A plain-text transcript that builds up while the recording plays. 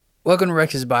Welcome to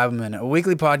Rex's Bible Minute, a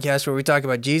weekly podcast where we talk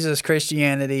about Jesus,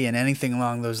 Christianity, and anything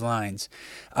along those lines.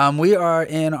 We are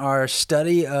in our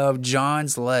study of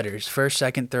John's letters,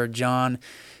 1st, 2nd, 3rd John,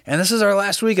 and this is our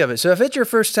last week of it. So if it's your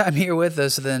first time here with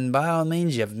us, then by all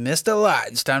means, you've missed a lot.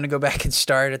 It's time to go back and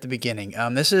start at the beginning.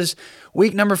 This is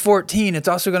week number 14. It's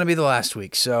also going to be the last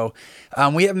week. So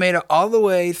we have made it all the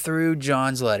way through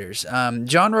John's letters.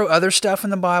 John wrote other stuff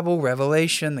in the Bible,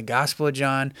 Revelation, the Gospel of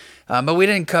John, but we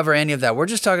didn't cover any of that. We're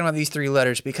just talking about these three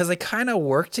letters because they kind of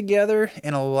work together,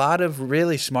 and a lot of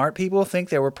really smart people think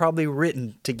they were probably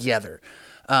written together.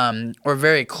 Or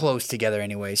very close together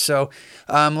anyway. So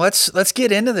let's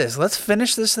get into this. Let's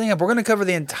finish this thing up. We're going to cover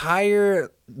the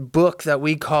entire book that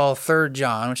we call 3rd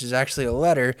John, which is actually a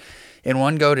letter, in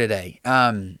one go today.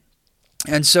 And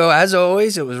so, as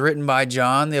always, it was written by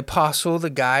John, the apostle, the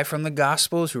guy from the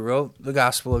Gospels who wrote the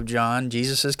Gospel of John,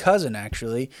 Jesus' cousin,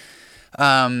 actually.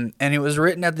 And it was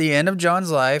written at the end of John's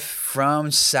life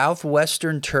from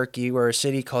southwestern Turkey, where a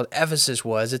city called Ephesus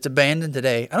was. It's abandoned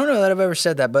today. I don't know that I've ever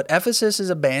said that, but Ephesus is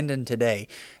abandoned today.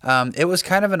 It was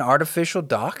kind of an artificial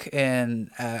dock,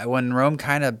 and when Rome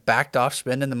kind of backed off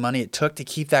spending the money it took to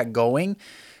keep that going,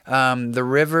 the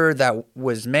river that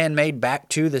was man-made back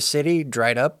to the city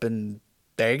dried up, and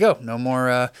there you go. No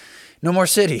more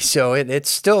city. So it's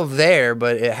still there,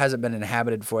 but it hasn't been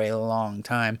inhabited for a long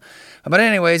time. But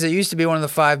anyways, it used to be one of the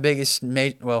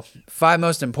five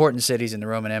most important cities in the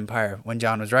Roman Empire when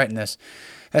John was writing this.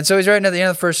 And so he's writing at the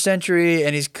end of the 1st century,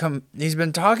 and he's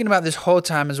been talking about this whole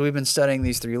time as we've been studying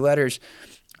these three letters.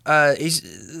 He's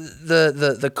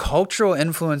the cultural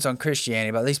influence on Christianity,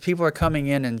 about these people are coming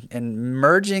in and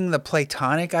merging the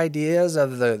Platonic ideas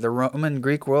of the Roman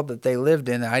Greek world that they lived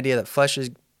in, the idea that flesh is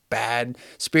bad,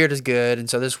 spirit is good, and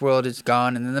so this world is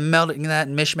gone, and then melting that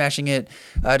and mishmashing it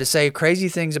to say crazy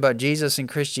things about Jesus and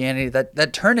Christianity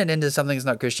that turn it into something that's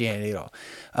not Christianity at all.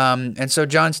 And so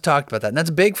John's talked about that, and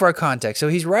that's big for our context. So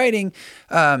he's writing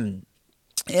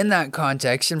in that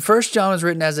context, and 1st John was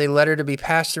written as a letter to be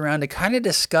passed around to kind of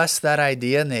discuss that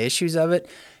idea and the issues of it.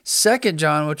 2nd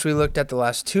John, which we looked at the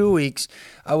last 2 weeks,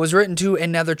 was written to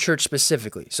another church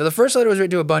specifically. So the first letter was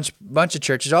written to a bunch of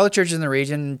churches, all the churches in the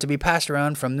region, to be passed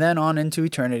around from then on into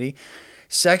eternity.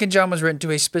 2nd John was written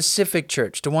to a specific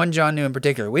church, to one John knew in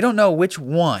particular. We don't know which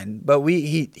one, but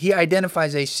he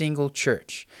identifies a single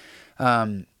church.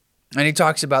 And he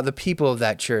talks about the people of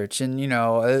that church, and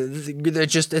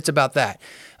it's about that.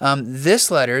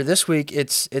 This letter this week,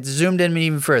 it's zoomed in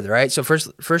even further, right? So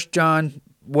first John,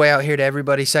 way out here to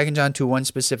everybody. 2nd John, to one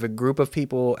specific group of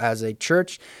people as a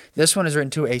church. This one is written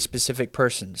to a specific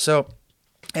person. So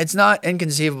it's not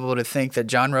inconceivable to think that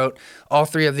John wrote all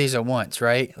three of these at once,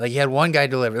 right? Like he had one guy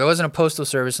deliver. There wasn't a postal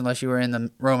service unless you were in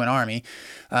the Roman army.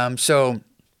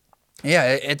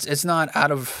 Yeah, it's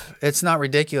not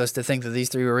ridiculous to think that these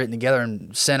three were written together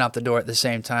and sent out the door at the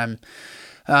same time.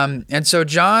 And so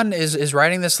John is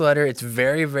writing this letter. It's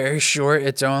very, very short.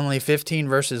 It's only 15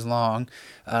 verses long.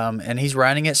 And he's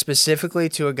writing it specifically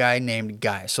to a guy named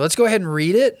Gaius. So let's go ahead and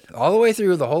read it all the way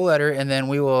through the whole letter, and then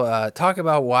we will talk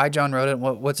about why John wrote it and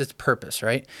what's its purpose,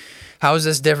 right? How is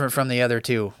this different from the other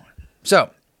two?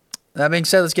 So, that being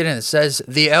said, let's get in. It says,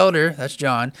 "The elder," that's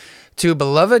John, "to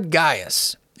beloved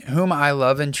Gaius, whom I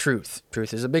love in truth."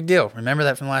 Truth is a big deal. Remember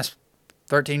that from the last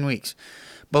 13 weeks.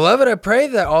 "Beloved, I pray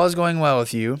that all is going well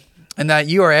with you, and that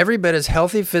you are every bit as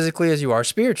healthy physically as you are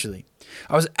spiritually.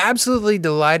 I was absolutely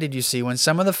delighted, you see, when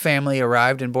some of the family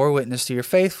arrived and bore witness to your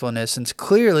faithfulness, since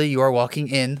clearly you are walking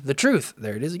in the truth."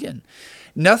 There it is again.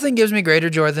 "Nothing gives me greater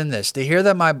joy than this, to hear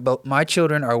that my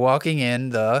children are walking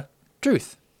in the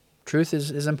truth." Truth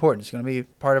is important. It's going to be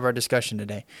part of our discussion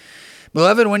today.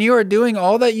 "Beloved, when you are doing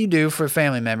all that you do for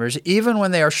family members, even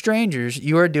when they are strangers,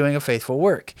 you are doing a faithful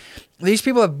work. These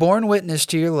people have borne witness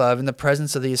to your love in the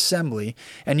presence of the assembly,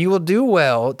 and you will do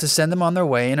well to send them on their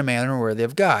way in a manner worthy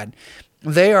of God.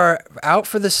 They went out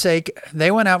for the sake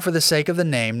of the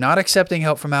name, not accepting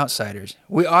help from outsiders.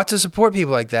 We ought to support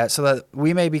people like that so that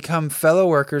we may become fellow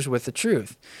workers with the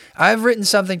truth. I have written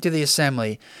something to the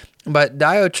assembly, but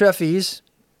Diotrephes,"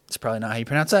 it's probably not how you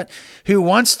pronounce that, "who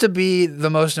wants to be the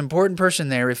most important person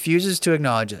there, refuses to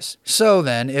acknowledge us. So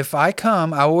then, if I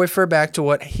come, I will refer back to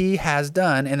what he has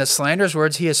done and the slanderous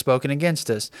words he has spoken against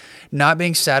us. Not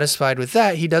being satisfied with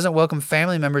that, he doesn't welcome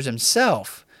family members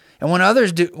himself. And when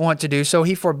others want to do so,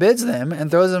 he forbids them and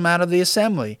throws them out of the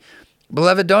assembly.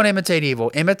 Beloved, don't imitate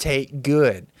evil, imitate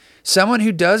good. Someone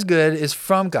who does good is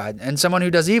from God, and someone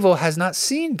who does evil has not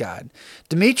seen God.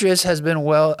 Demetrius has been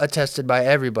well attested by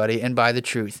everybody and by the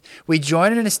truth. We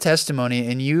join in his testimony,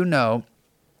 and you know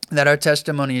that our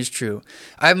testimony is true.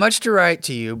 I have much to write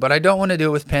to you, but I don't want to do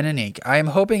it with pen and ink. I am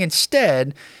hoping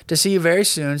instead to see you very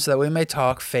soon so that we may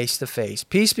talk face to face.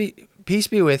 Peace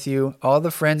be with you. All the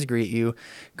friends greet you.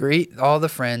 Greet all the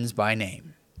friends by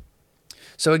name.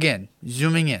 So again,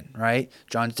 zooming in, right?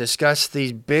 John's discussed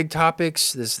these big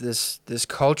topics, this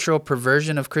cultural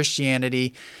perversion of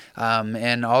Christianity,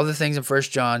 and all the things in 1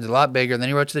 John is a lot bigger. Then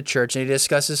he wrote to the church, and he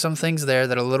discusses some things there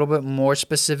that are a little bit more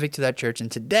specific to that church.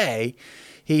 And today,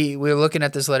 we're looking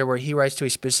at this letter where he writes to a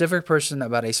specific person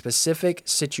about a specific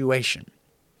situation.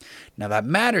 Now that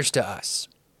matters to us.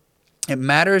 It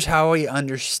matters how we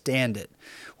understand it.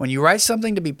 When you write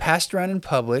something to be passed around in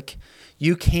public,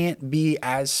 you can't be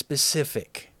as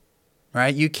specific,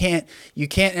 right? You can't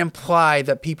imply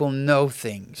that people know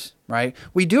things, right?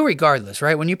 We do regardless,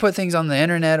 right? When you put things on the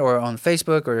internet or on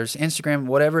Facebook or Instagram,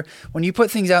 whatever, when you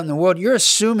put things out in the world, you're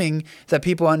assuming that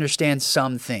people understand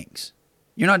some things.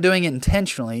 You're not doing it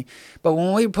intentionally, but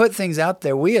when we put things out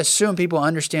there, we assume people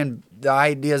understand the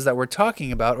ideas that we're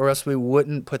talking about, or else we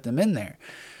wouldn't put them in there.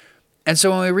 And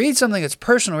so when we read something that's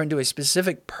personal written to a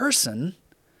specific person,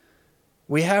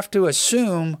 we have to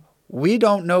assume we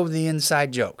don't know the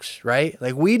inside jokes, right?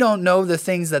 Like we don't know the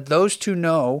things that those two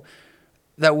know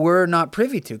that we're not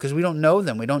privy to because we don't know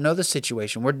them. We don't know the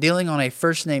situation. We're dealing on a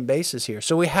first name basis here.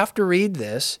 So we have to read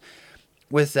this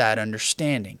with that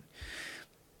understanding.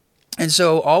 And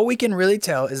so all we can really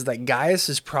tell is that Gaius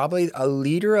is probably a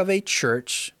leader of a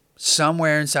church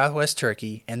somewhere in southwest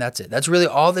Turkey, and that's it. That's really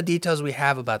all the details we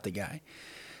have about the guy.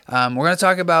 We're going to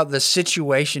talk about the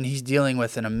situation he's dealing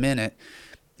with in a minute,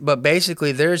 but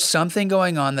basically there's something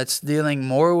going on that's dealing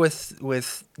more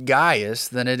with Gaius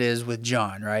than it is with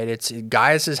John, right? It's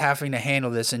Gaius is having to handle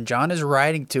this, and John is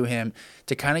writing to him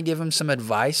to kind of give him some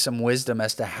advice, some wisdom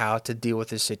as to how to deal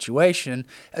with his situation,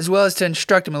 as well as to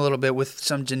instruct him a little bit with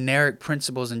some generic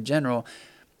principles in general,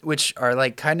 which are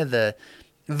like kind of the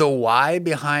why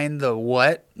behind the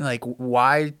what, like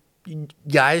why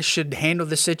guys should handle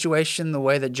the situation the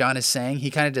way that John is saying.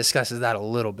 He kind of discusses that a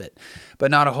little bit,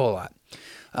 but not a whole lot.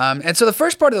 And so the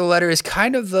first part of the letter is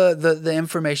kind of the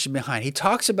information behind. He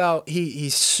talks about,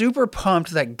 he's super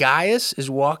pumped that Gaius is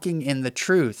walking in the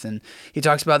truth. And he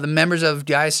talks about the members of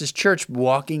Gaius' church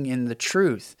walking in the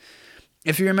truth.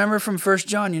 If you remember from 1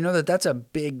 John, you know that that's a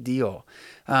big deal.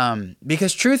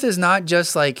 Because truth is not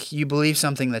just like you believe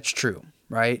something that's true,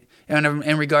 right? And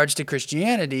in regards to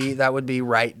Christianity, that would be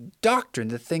right doctrine,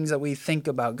 the things that we think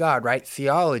about God, right?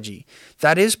 Theology.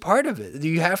 That is part of it.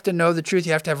 You have to know the truth.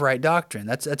 You have to have right doctrine.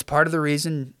 That's part of the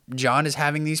reason John is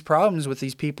having these problems with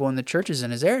these people in the churches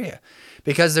in his area,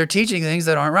 because they're teaching things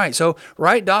that aren't right. So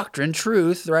right doctrine,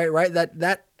 truth, right,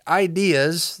 that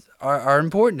ideas are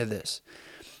important to this.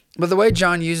 But the way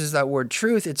John uses that word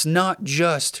truth, it's not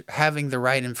just having the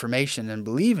right information and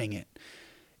believing it.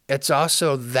 It's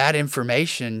also that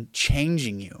information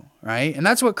changing you, right? And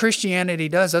that's what Christianity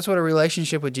does. That's what a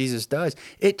relationship with Jesus does.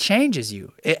 It changes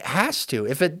you. It has to.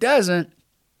 If it doesn't,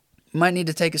 you might need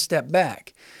to take a step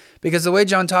back. Because the way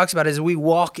John talks about it is we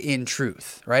walk in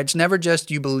truth, right? It's never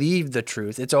just you believe the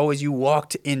truth. It's always you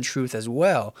walked in truth as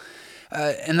well.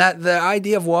 And that the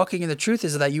idea of walking in the truth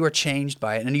is that you are changed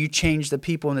by it, and you change the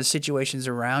people and the situations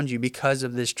around you because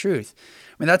of this truth.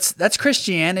 I mean, that's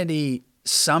Christianity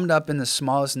summed up in the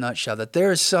smallest nutshell, that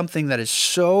there is something that is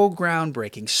so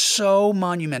groundbreaking, so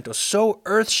monumental, so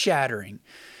earth-shattering,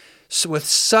 so with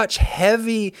such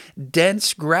heavy,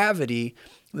 dense gravity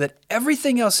that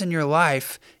everything else in your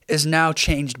life is now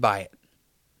changed by it,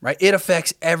 right? It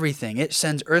affects everything. It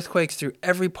sends earthquakes through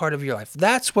every part of your life.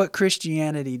 That's what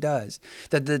Christianity does,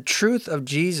 that the truth of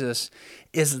Jesus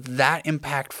is that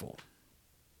impactful.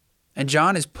 And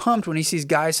John is pumped when he sees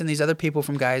Gaius and these other people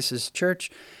from Gaius'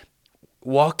 church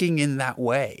walking in that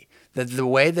way, that the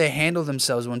way they handle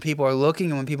themselves when people are looking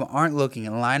and when people aren't looking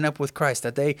and line up with Christ,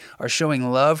 that they are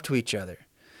showing love to each other.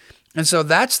 And so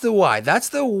that's the why. That's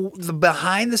the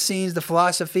behind the scenes, the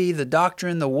philosophy, the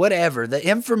doctrine, the whatever, the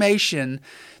information,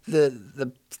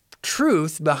 the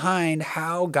truth behind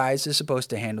how Gaius is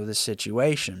supposed to handle this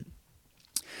situation.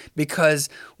 Because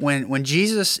when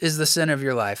Jesus is the center of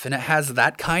your life and it has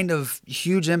that kind of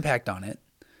huge impact on it,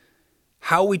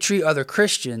 how we treat other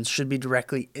Christians should be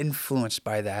directly influenced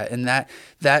by that. And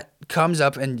that comes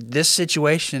up in this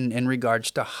situation in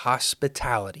regards to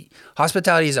hospitality.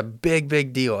 Hospitality is a big,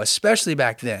 big deal, especially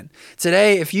back then.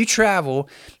 Today, if you travel,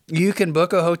 you can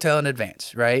book a hotel in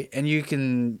advance, right? And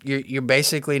you're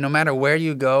basically, no matter where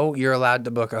you go, you're allowed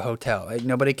to book a hotel. Like,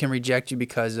 nobody can reject you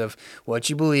because of what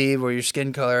you believe or your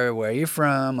skin color or where you're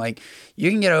from. Like,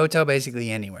 you can get a hotel basically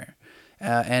anywhere.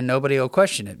 and nobody will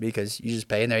question it because you just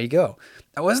pay and there you go.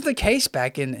 That wasn't the case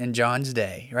back in John's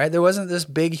day, right? There wasn't this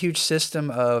big, huge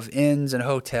system of inns and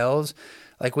hotels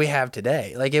like we have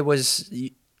today. Like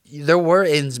there were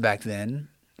inns back then,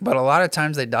 but a lot of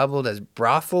times they doubled as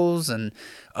brothels and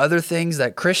other things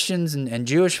that Christians and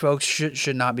Jewish folks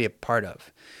should not be a part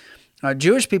of.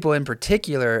 Jewish people in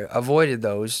particular avoided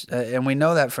those, and we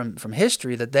know that from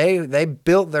history that they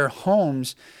built their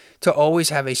homes to always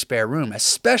have a spare room,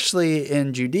 especially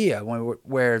in Judea,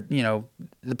 where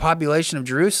the population of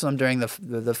Jerusalem during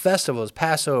the festivals,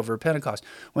 Passover, Pentecost,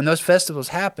 when those festivals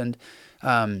happened,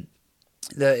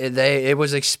 it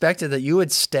was expected that you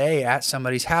would stay at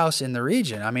somebody's house in the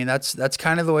region. I mean, that's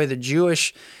kind of the way the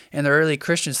Jewish and the early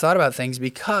Christians thought about things,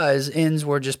 because inns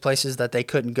were just places that they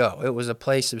couldn't go. It was a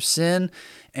place of sin,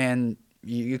 and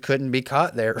you couldn't be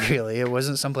caught there, really. It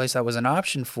wasn't someplace that was an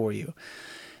option for you.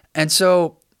 And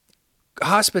so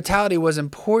hospitality was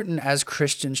important as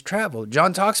Christians traveled.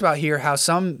 John talks about here how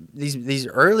these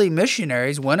early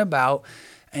missionaries went about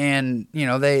and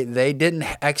they didn't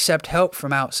accept help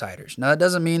from outsiders. Now that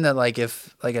doesn't mean that like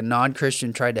if like a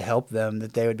non-Christian tried to help them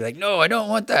that they would be like, no, I don't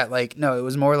want that. Like, no, it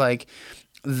was more like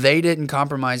they didn't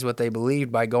compromise what they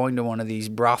believed by going to one of these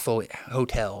brothel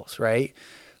hotels, right?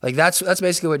 Like that's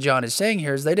basically what John is saying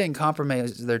here, is they didn't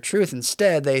compromise their truth.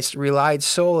 Instead, they relied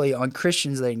solely on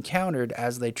Christians they encountered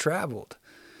as they traveled.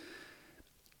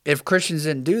 If Christians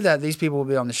didn't do that, these people would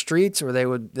be on the streets, or they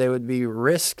would be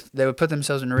risked. They would put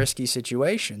themselves in risky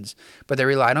situations. But they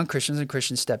relied on Christians, and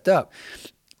Christians stepped up.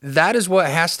 That is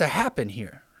what has to happen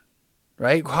here,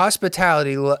 right?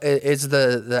 Hospitality is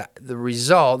the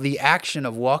result, the action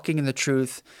of walking in the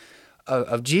truth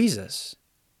of Jesus.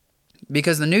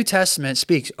 Because the New Testament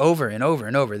speaks over and over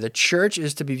and over. The church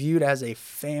is to be viewed as a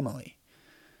family.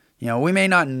 We may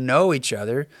not know each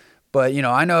other, but,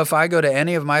 I know if I go to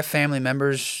any of my family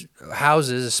members'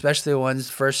 houses, especially the ones,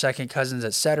 first, second cousins,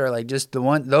 etc., like just the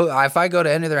one, though, if I go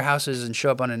to any of their houses and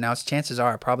show up unannounced, chances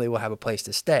are I probably will have a place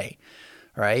to stay,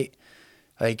 right?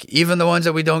 Like even the ones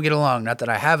that we don't get along, not that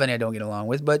I have any I don't get along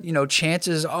with, but,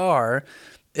 chances are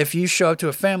if you show up to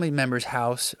a family member's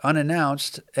house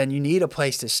unannounced and you need a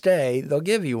place to stay, they'll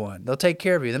give you one. They'll take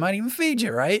care of you. They might even feed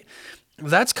you, right?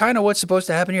 That's kind of what's supposed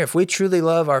to happen here. If we truly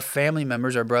love our family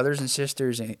members, our brothers and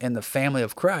sisters in the family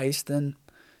of Christ, then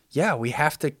yeah, we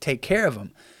have to take care of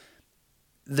them.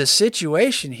 The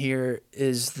situation here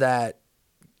is that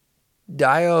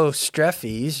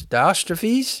Diotrephes,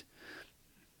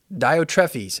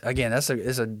 again, that's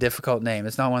a difficult name.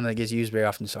 It's not one that gets used very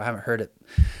often, so I haven't heard it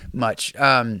much.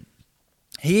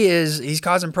 He's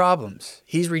causing problems.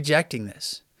 He's rejecting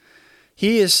this.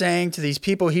 He is saying to these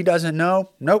people he doesn't know,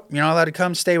 nope, you're not allowed to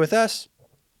come stay with us.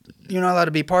 You're not allowed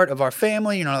to be part of our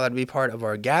family. You're not allowed to be part of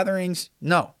our gatherings.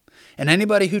 No. And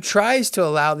anybody who tries to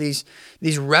allow these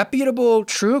reputable,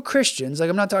 true Christians,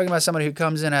 like I'm not talking about somebody who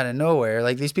comes in out of nowhere,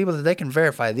 like these people that they can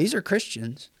verify, these are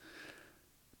Christians.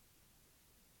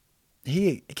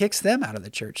 He kicks them out of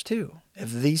the church too,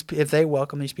 if they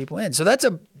welcome these people in. So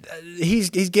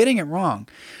he's getting it wrong.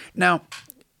 Now,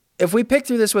 if we pick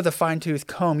through this with a fine-tooth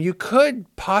comb, you could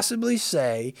possibly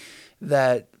say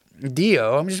that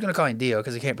Dio, I'm just going to call him Dio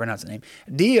because I can't pronounce the name.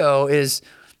 Dio is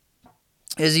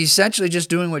essentially just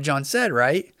doing what John said,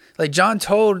 right? Like John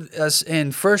told us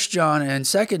in 1 John and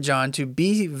 2 John to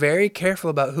be very careful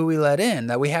about who we let in,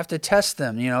 that we have to test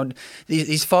them.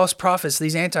 These false prophets,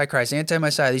 these antichrists,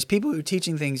 anti-Messiah, these people who are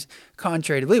teaching things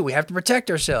contrary to belief, we have to protect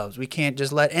ourselves. We can't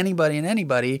just let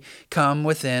anybody come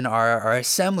within our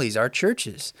assemblies, our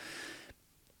churches.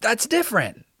 That's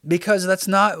different because that's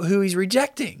not who he's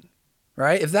rejecting,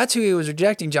 right? If that's who he was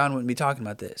rejecting, John wouldn't be talking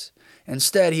about this.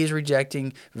 Instead, he's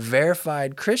rejecting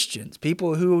verified Christians,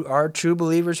 people who are true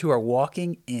believers who are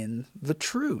walking in the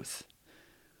truth.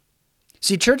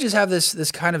 See, churches have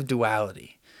this kind of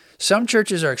duality. Some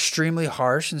churches are extremely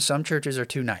harsh and some churches are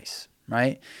too nice,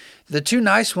 right? The too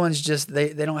nice ones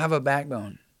they don't have a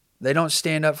backbone. They don't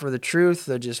stand up for the truth.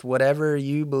 They're just whatever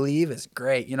you believe is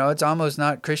great. It's almost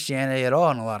not Christianity at all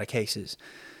in a lot of cases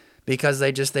because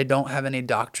they don't have any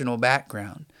doctrinal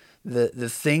background. The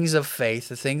things of faith,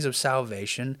 the things of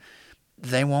salvation,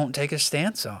 they won't take a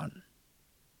stance on.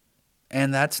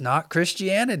 And that's not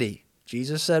Christianity.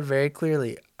 Jesus said very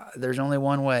clearly, there's only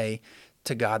one way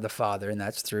to God the Father, and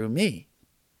that's through me.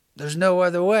 There's no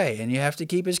other way, and you have to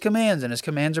keep his commands, and his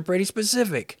commands are pretty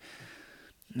specific.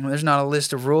 There's not a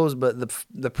list of rules, but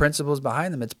the principles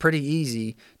behind them, it's pretty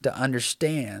easy to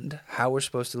understand how we're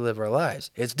supposed to live our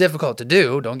lives. It's difficult to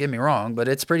do, don't get me wrong, but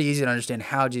it's pretty easy to understand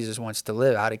how Jesus wants to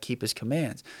live, how to keep his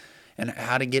commands, and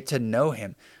how to get to know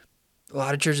him. A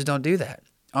lot of churches don't do that.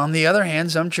 On the other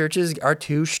hand, some churches are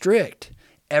too strict,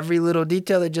 every little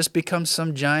detail, it just becomes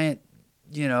some giant,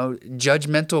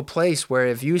 judgmental place where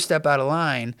if you step out of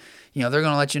line, they're going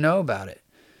to let you know about it.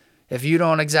 If you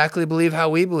don't exactly believe how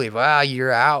we believe,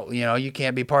 you're out, you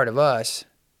can't be part of us.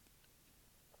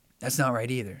 That's not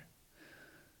right either.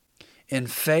 In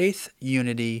faith,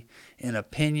 unity. In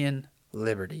opinion,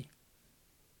 liberty.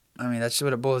 I mean, that's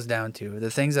what it boils down to.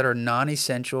 The things that are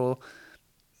non-essential,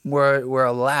 we're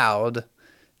allowed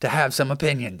to have some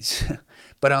opinions.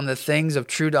 But on the things of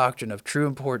true doctrine, of true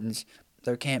importance,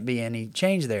 there can't be any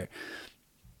change there.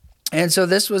 And so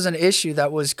this was an issue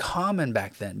that was common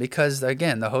back then because,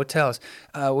 again, the hotels,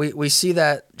 we see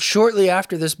that shortly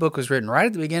after this book was written, right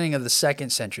at the beginning of the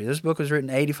 2nd century. This book was written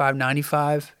 85,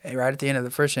 95, right at the end of the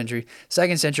 1st century.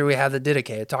 2nd century, we have the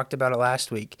Didache. I talked about it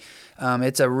last week.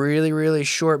 It's a really, really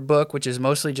short book, which is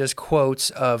mostly just quotes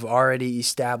of already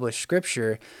established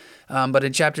scripture. But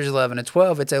in chapters 11 and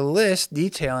 12, it's a list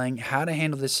detailing how to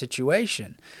handle this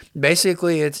situation.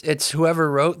 Basically, it's whoever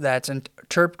wrote that's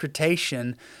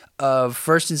interpretation of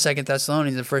 1st and 2nd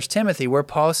Thessalonians and 1 Timothy, where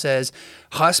Paul says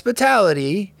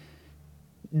hospitality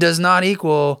does not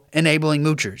equal enabling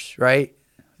moochers, right?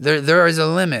 There is a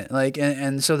limit.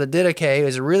 And so the Didache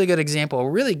is a really good example, a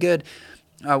really good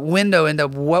window into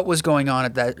what was going on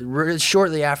at that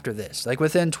shortly after this, like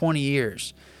within 20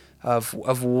 years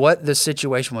of what the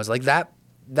situation was. Like that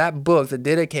book, the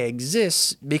Didache,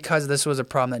 exists because this was a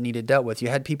problem that needed dealt with. You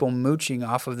had people mooching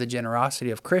off of the generosity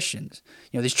of Christians.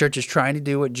 These churches trying to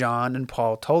do what John and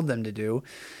Paul told them to do,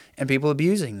 and people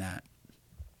abusing that.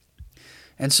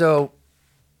 And so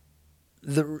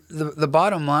the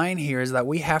bottom line here is that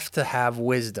we have to have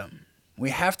wisdom. We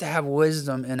have to have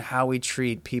wisdom in how we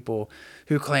treat people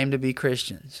who claim to be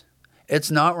Christians. It's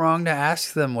not wrong to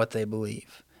ask them what they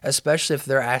believe, especially if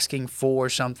they're asking for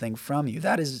something from you.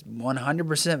 That is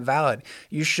 100% valid.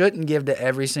 You shouldn't give to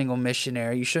every single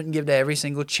missionary. You shouldn't give to every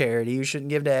single charity. You shouldn't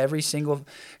give to every single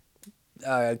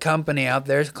company out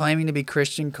there claiming to be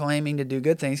Christian, claiming to do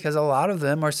good things, because a lot of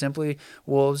them are simply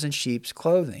wolves in sheep's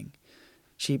clothing.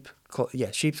 Sheep's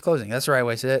clothing. That's the right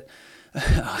way to say it.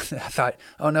 I thought,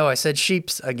 oh no, I said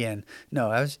sheep's again.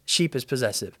 No, sheep is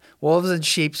possessive. Wolves in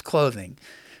sheep's clothing.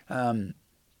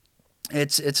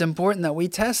 It's important that we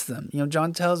test them.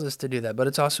 John tells us to do that, but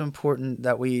it's also important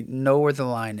that we know where the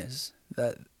line is,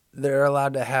 that they're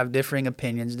allowed to have differing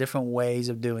opinions, different ways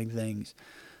of doing things.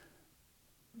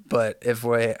 But if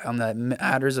we're on the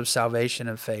matters of salvation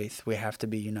and faith, we have to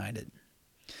be united.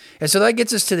 And so that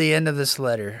gets us to the end of this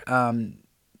letter.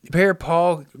 Here,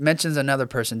 Paul mentions another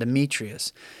person,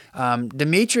 Demetrius.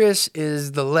 Demetrius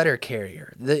is the letter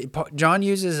carrier. John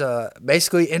uses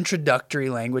basically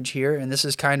introductory language here, and this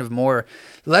is kind of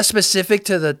less specific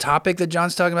to the topic that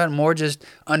John's talking about, more just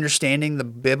understanding the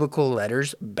biblical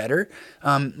letters better.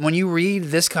 When you read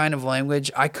this kind of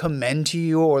language, I commend to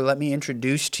you, or let me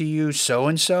introduce to you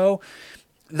so-and-so,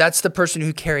 that's the person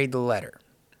who carried the letter,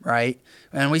 right?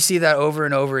 And we see that over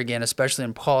and over again, especially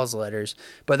in Paul's letters.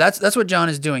 But that's what John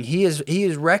is doing. He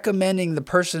is recommending the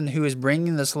person who is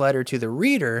bringing this letter to the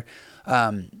reader,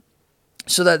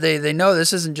 so that they know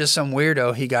this isn't just some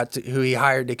weirdo who he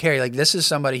hired to carry. Like, this is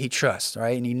somebody he trusts,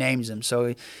 right? And he names him.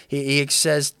 So he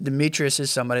says Demetrius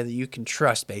is somebody that you can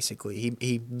trust. Basically,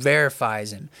 he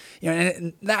verifies him.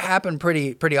 And that happened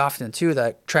pretty often too.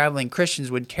 That traveling Christians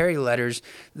would carry letters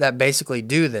that basically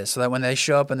do this, so that when they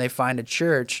show up and they find a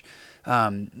church.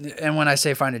 And when I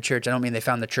say find a church, I don't mean they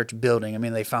found the church building. I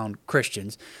mean they found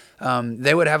Christians.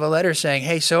 They would have a letter saying,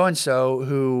 "Hey, so and so,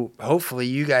 who hopefully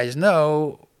you guys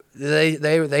know,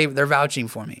 they're vouching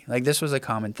for me." Like, this was a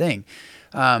common thing.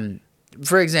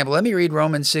 For example, let me read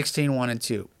Romans 16:1 and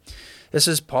 2. This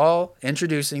is Paul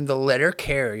introducing the letter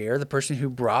carrier, the person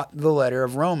who brought the letter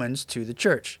of Romans to the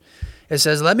church. It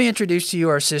says, "Let me introduce to you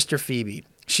our sister Phoebe.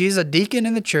 She's a deacon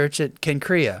in the church at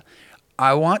Cenchrea.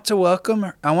 I want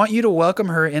you to welcome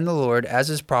her in the Lord,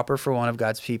 as is proper for one of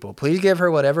God's people. Please give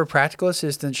her whatever practical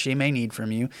assistance she may need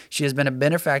from you. She has been a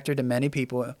benefactor to many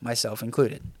people, myself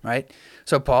included." Right?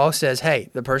 So Paul says, hey,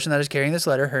 the person that is carrying this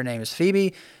letter, her name is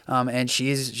Phoebe, and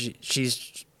she's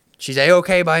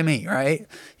A-okay by me, right?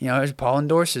 Paul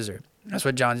endorses her. That's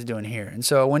what John's doing here. And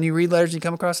so when you read letters and you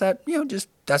come across that, just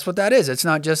that's what that is. It's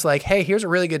not just like, hey, here's a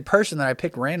really good person that I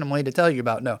picked randomly to tell you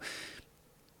about. No,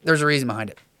 there's a reason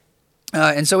behind it.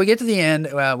 And so we get to the end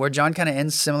where John kind of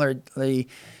ends similarly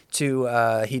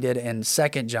to he did in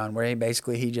 2 John, where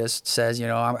he just says,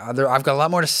 I've got a lot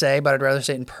more to say, but I'd rather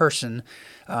say it in person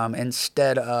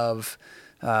instead of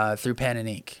through pen and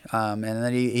ink. And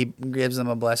then he gives them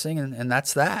a blessing, and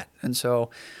that's that. And so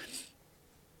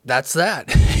that's that.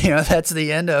 That's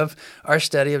the end of our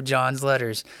study of John's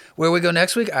letters. Where we go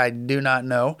next week, I do not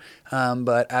know.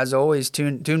 But as always,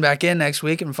 tune back in next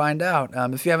week and find out.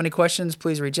 If you have any questions,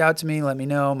 please reach out to me. Let me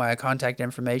know. My contact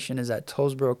information is at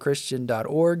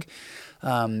tollsborochristian.org.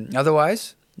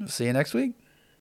 Otherwise, we'll see you next week.